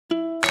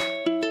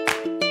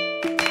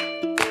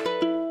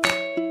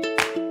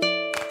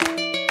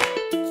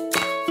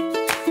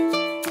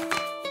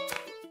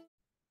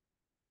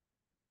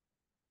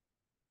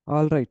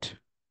All right,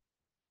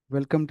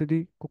 welcome to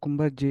the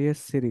CucumberJS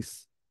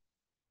series.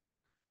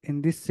 In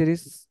this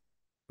series,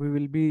 we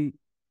will be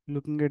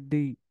looking at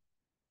the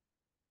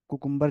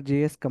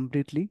CucumberJS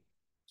completely.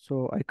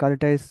 So I call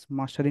it as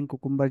Mastering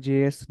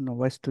CucumberJS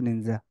Novice to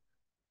Ninja.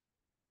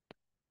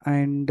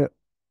 And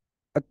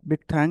a big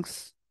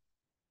thanks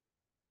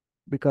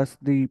because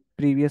the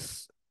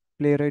previous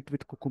playwright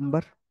with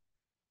Cucumber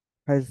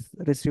has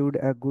received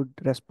a good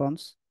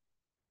response.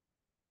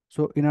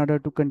 So in order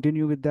to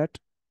continue with that,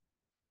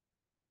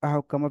 I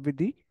have come up with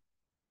the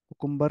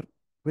Cucumber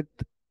with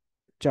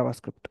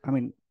JavaScript.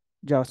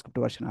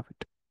 JavaScript version of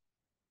it.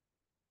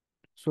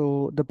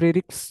 So the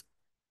prereqs,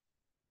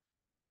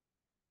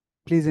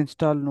 please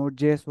install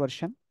Node.js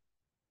version.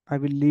 I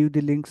will leave the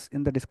links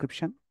in the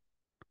description.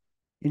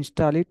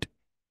 Install it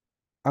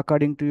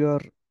according to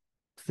your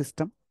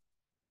system,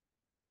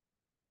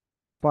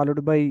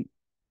 followed by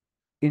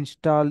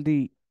install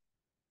the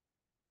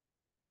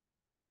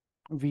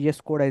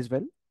VS Code as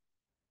well.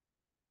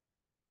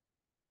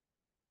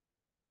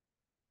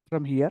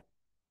 From here,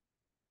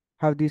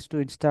 have these two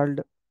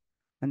installed,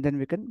 and then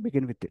we can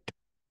begin with it.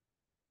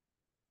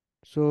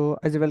 So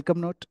as a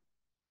welcome note,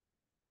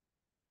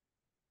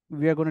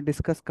 we are going to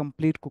discuss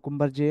complete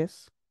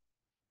CucumberJS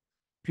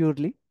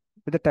purely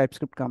with the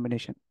TypeScript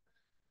combination.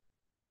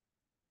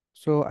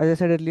 So as I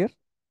said earlier,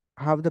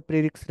 have the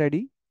prereqs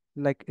ready,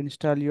 like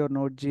install your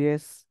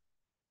Node.js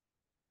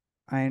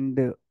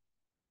and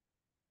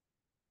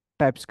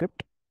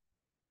TypeScript.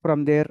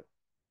 From there,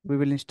 we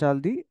will install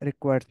the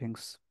required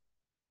things.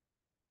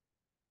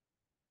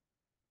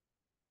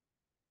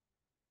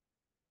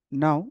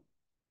 Now,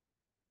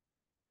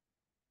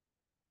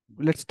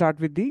 let's start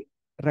with the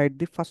write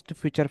the first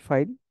feature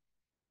file.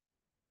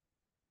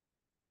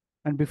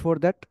 And before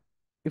that,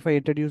 if I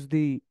introduce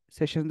the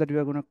sessions that we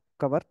are going to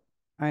cover,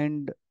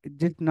 and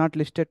it is not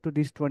listed to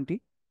these 20,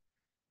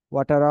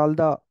 what are all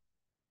the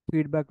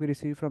feedback we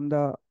receive from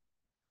the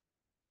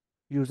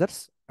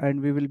users,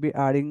 and we will be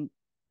adding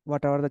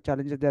whatever the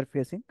challenges they are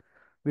facing,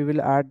 we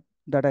will add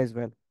that as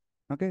well.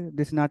 Okay,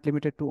 this is not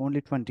limited to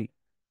only 20.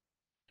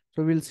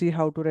 So we'll see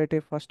how to write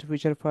a first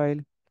feature file.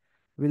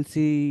 We'll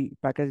see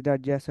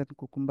package.json,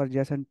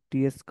 CucumberJS,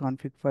 TS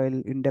config file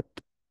in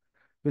depth.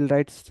 We'll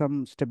write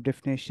some step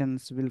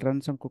definitions. We'll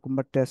run some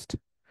Cucumber test.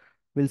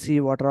 We'll see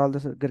what are all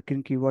the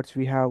Gherkin keywords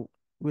we have.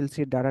 We'll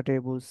see data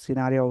tables,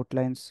 scenario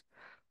outlines,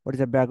 what is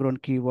the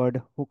background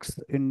keyword, hooks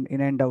in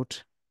and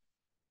out.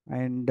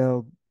 And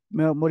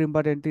more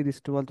importantly, this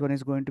 12th one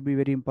is going to be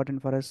very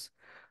important for us,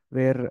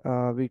 where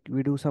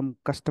we do some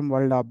custom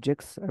world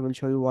objects. I will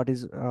show you what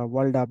is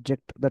world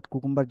object that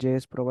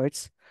CucumberJS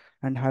provides,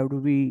 and how do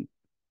we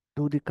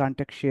do the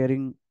context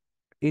sharing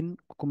in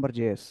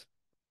CucumberJS,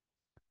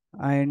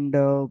 and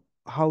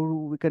how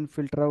we can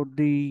filter out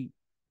the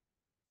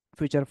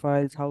feature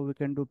files, how we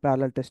can do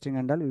parallel testing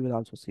and all. We will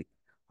also see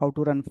how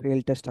to run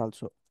fail test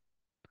also.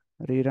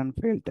 Rerun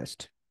fail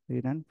test,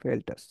 rerun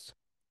fail tests,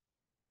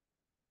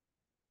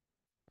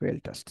 fail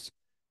tests.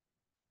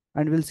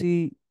 And we'll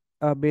see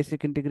a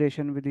basic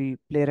integration with the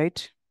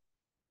playwright,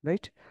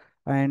 right?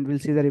 And we'll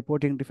see the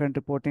reporting, different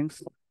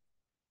reportings,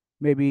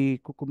 maybe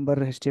Cucumber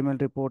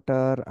HTML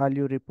reporter,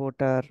 Alu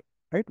reporter,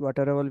 right?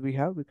 Whatever we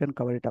have, we can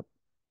cover it up.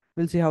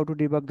 We'll see how to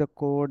debug the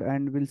code,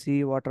 and we'll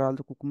see what are all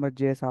the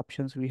CucumberJS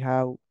options we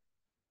have,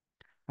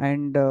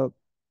 and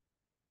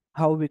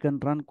how we can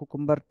run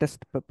Cucumber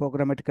test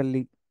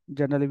programmatically.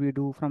 Generally, we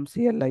do from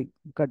CLI,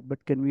 but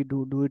can we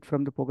do it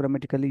from the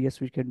programmatically? Yes,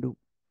 we can do.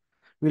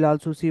 We'll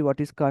also see what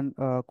is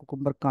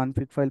Cucumber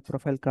config file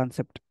profile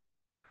concept,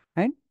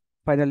 and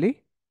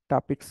finally,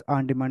 topics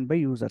on demand by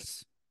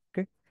users.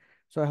 Okay,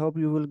 so I hope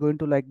you will going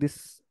to like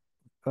this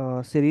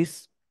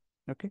series.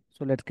 Okay,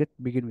 so let's get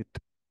begin with.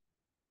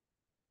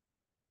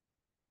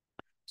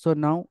 So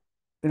now,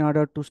 in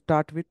order to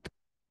start with,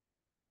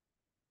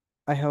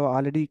 I have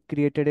already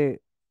created a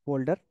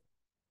folder.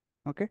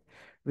 Okay,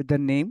 with the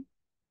name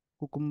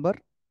Cucumber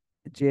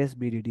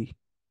JSBDD.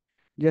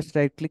 Just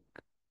right click,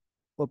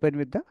 open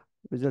with the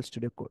Visual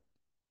Studio Code,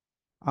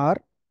 or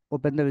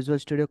open the Visual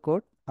Studio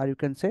Code, or you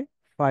can say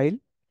file,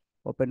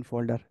 open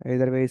folder.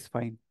 Either way is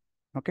fine.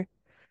 Okay.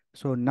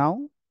 So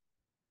now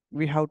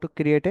we have to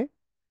create a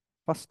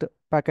first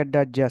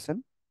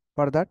packet.json.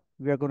 For that,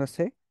 we are going to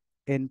say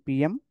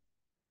npm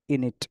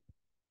init.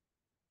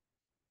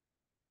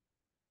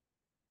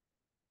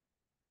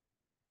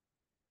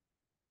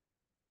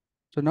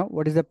 So now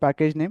what is the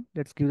package name?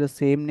 Let's give the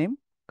same name,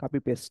 copy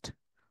paste.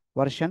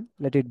 Version,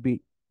 let it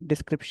be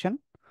description,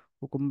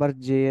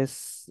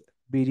 CucumberJS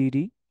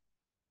BDD.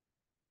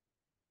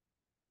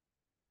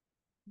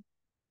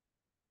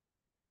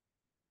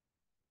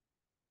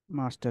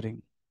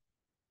 Mastering.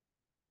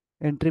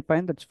 Entry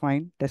pine, that's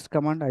fine. Test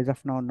command as of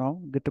now, no.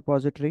 Git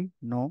repository,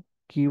 no.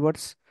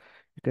 Keywords,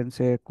 you can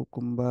say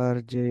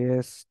Cucumber,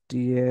 JS,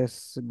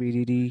 TS,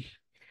 BDD,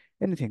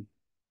 anything.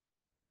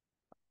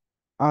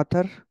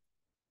 Author,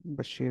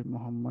 Bashir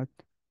Muhammad.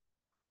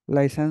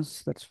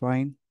 License, that's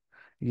fine.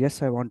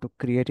 Yes, I want to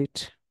create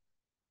it.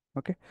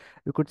 Okay.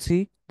 You could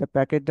see the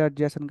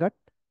package.json got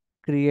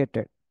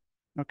created.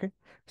 Okay,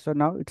 so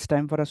now it's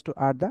time for us to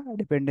add the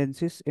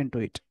dependencies into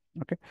it.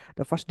 Okay,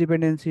 the first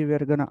dependency we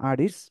are gonna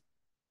add is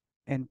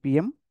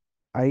npm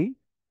I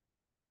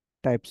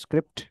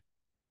TypeScript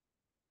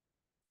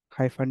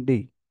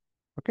 -d.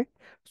 Okay,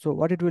 so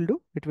what it will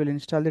do, it will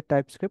install the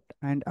TypeScript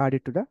and add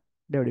it to the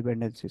dev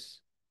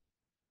dependencies.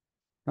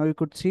 Now you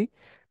could see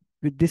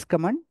with this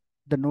command,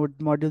 the node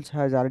modules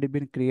has already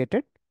been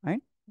created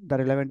and the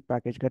relevant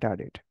package get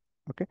added.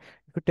 Okay,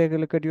 if you take a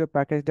look at your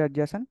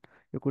package.json,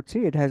 you could see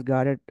it has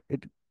got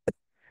it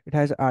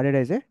has added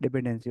as a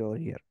dependency over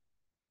here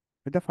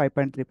with the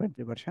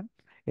 5.3.3 version.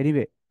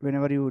 Anyway,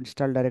 whenever you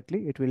install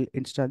directly, it will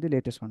install the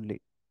latest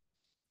only.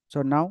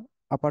 So now,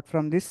 apart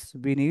from this,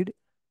 we need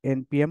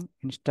npm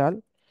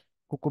install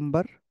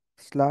cucumber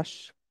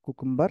slash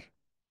cucumber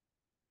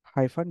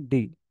hyphen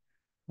d.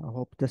 I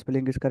hope the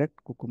spelling is correct.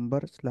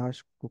 Cucumber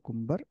slash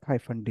cucumber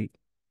hyphen d.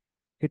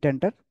 Hit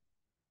enter.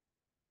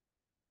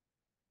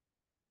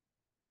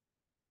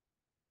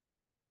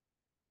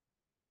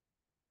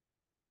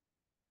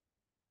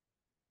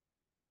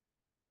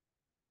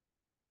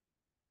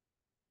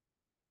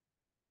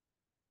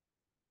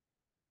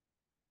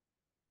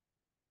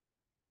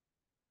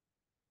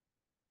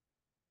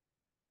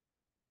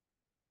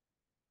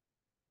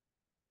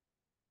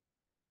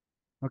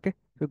 Okay,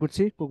 so you could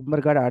see cucumber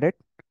got added.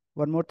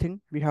 One more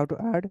thing we have to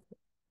add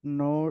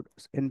node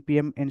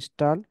npm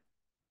install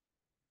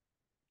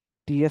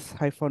ts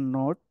hyphen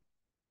node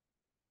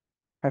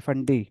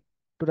hyphen d.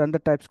 To run the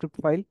TypeScript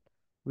file,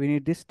 we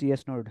need this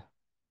ts node.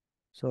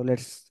 So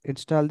let's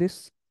install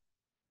this.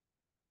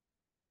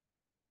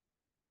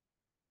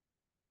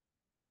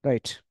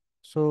 Right.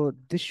 So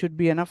this should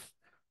be enough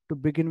to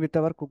begin with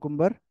our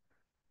Cucumber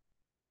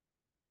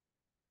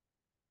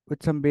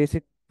with some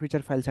basic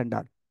feature files and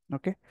all.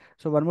 Okay.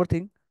 So one more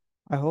thing,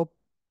 I hope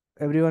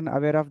everyone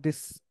aware of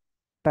this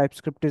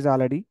TypeScript is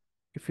already.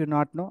 If you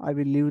not know, I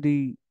will leave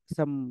the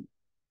some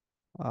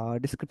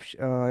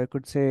description, I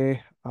could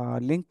say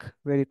link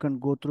where you can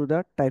go through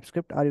the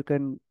TypeScript, or you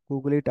can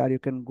Google it, or you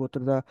can go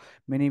through the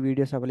many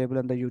videos available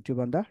on the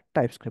YouTube on the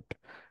TypeScript.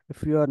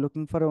 If you are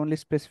looking for only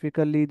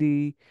specifically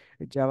the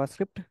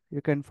JavaScript,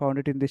 you can find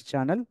it in this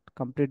channel,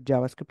 complete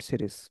JavaScript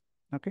series.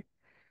 Okay.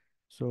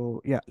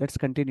 So yeah, let's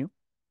continue.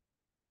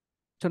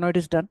 So now it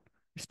is done.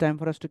 It's time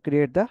for us to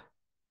create the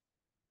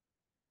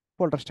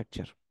folder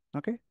structure.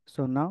 Okay.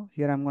 So now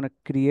here I'm going to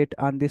create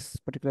on this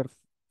particular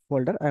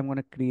folder. I'm going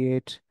to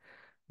create,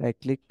 right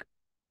click,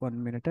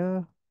 1 minute.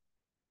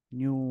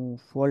 New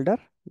folder,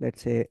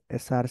 let's say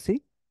src.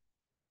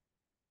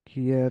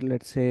 Here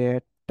let's say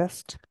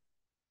test.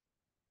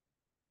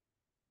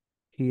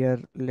 Here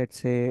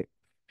let's say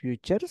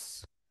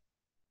futures.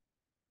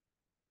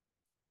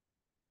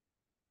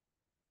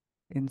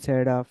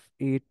 Inside of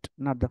it,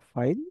 not the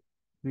file,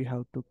 we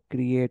have to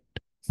create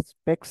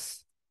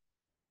specs.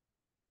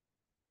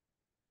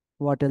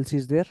 What else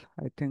is there?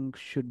 I think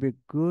should be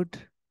good.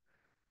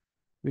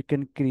 We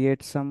can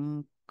create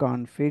some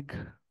config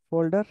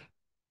folder.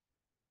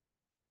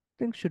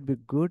 I think should be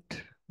good.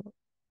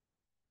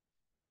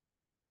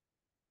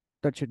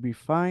 That should be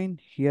fine.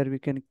 Here we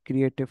can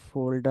create a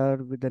folder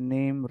with the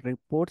name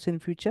reports in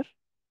future.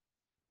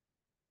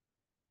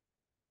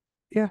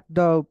 Yeah,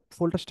 the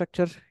folder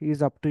structure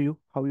is up to you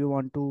how you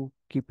want to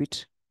keep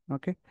it.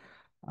 Okay,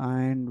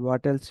 and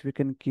what else we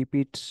can keep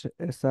it?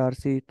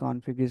 Src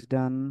config is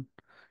done.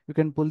 You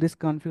can pull this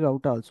config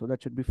out also,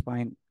 that should be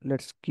fine.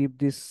 Let's keep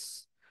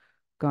this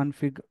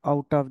config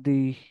out of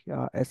the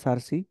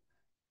src.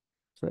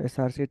 So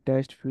src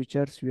test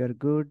features, we are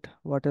good.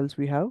 What else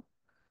we have?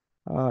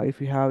 If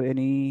you have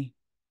any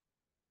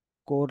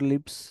core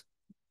libs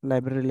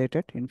library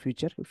related in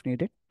future if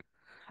needed,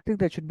 I think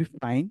that should be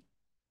fine.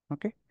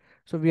 Okay,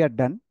 so we are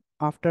done.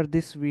 After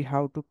this, we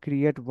have to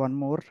create one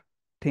more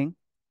thing,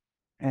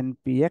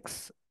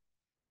 npx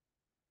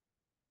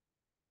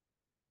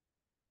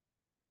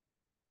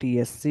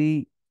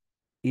tsc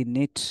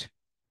init.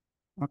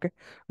 Okay,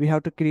 we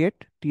have to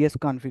create ts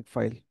config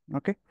file.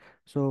 Okay,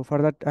 so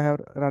for that I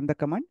have run the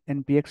command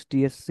npx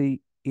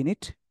tsc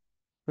init.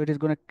 So it is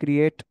going to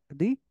create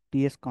the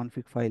ts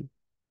config file.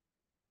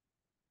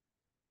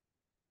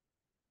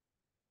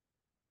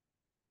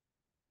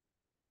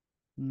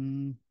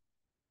 Mm,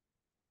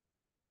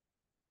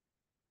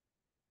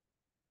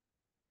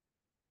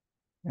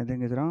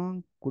 Anything is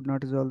wrong, could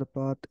not resolve the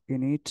path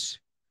init.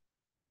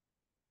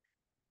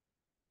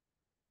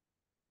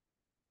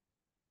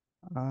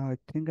 I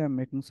think I'm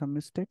making some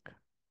mistake.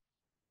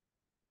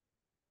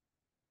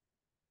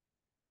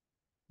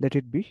 Let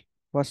it be.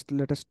 First,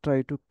 let us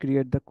try to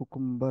create the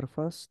cucumber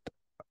first.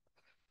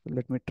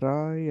 Let me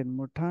try one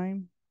more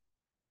time.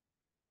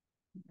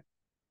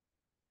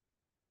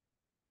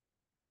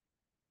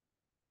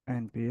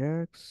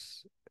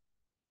 Npx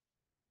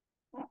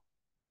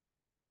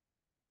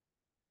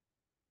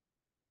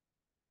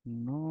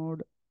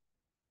node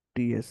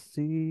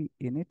tsc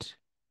init.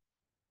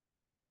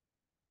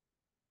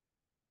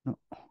 No,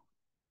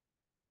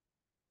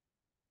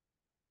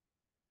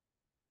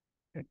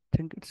 I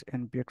think it's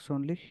npx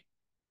only.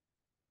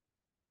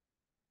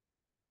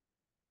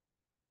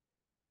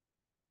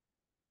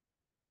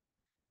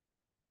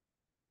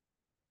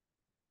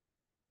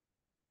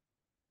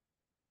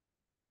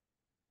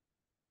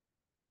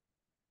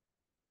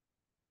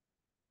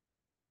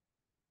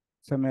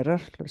 some error.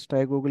 Let's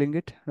try googling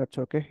it. That's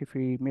okay if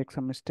we make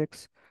some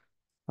mistakes.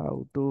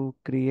 How to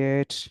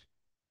create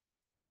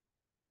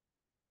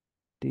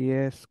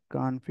ts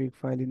config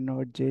file in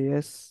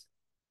Node.js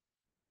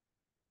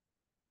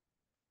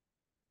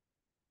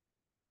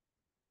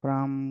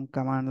from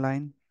command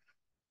line.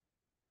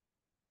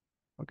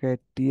 Okay,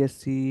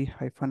 tsc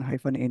hyphen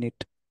hyphen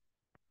init.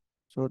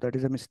 So that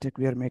is a mistake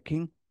we are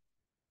making.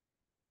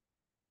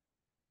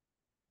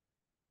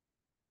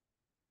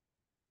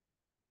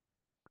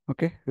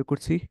 Okay, you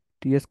could see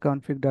ts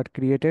config dot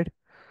created,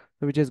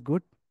 so which is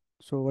good.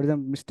 So what is the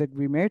mistake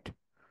we made?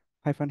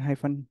 Hyphen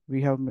hyphen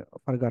we have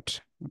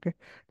forgot. Okay,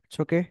 it's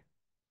okay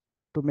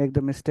to make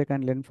the mistake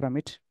and learn from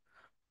it.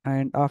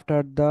 And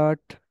after that,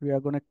 we are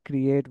going to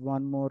create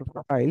one more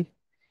file.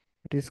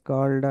 It is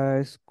called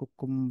as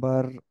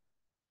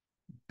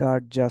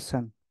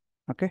cucumber.json.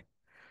 Okay,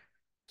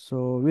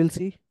 so we'll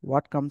see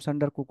what comes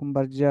under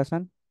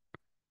cucumber.json.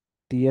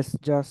 ts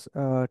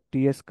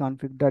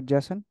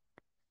config.json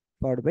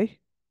followed by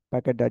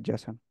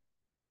packet.json.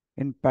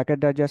 In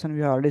packet.json,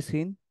 we have already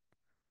seen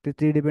the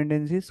three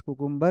dependencies: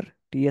 cucumber,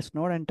 ts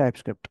node, and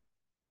TypeScript.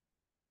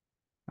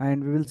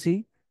 And we will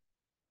see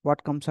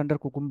what comes under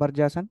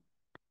cucumber.json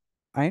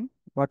and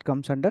what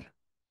comes under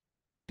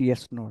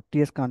ts node,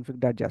 ts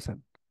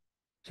config.json.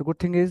 So good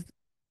thing is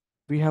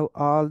we have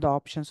all the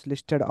options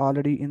listed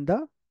already in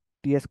the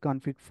ts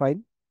config file.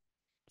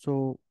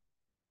 So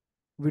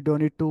we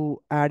don't need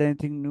to add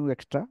anything new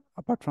extra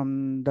apart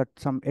from that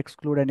some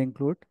exclude and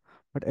include,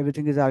 but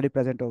everything is already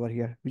present over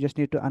here. We just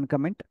need to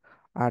uncomment,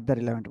 add the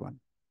relevant one.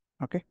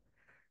 Okay.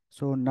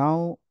 So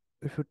now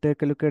if you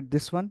take a look at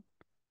this one,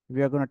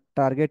 we are going to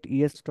target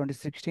ES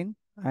 2016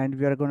 and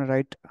we are going to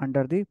write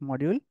under the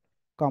module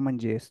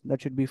CommonJS.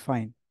 That should be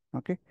fine.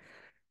 Okay.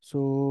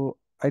 So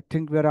I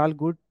think we are all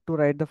good to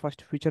write the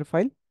first feature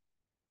file.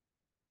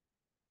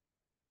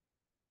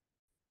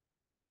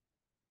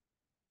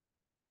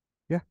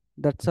 Yeah,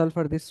 that's all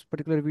for this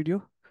particular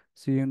video.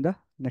 See you in the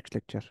next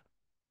lecture.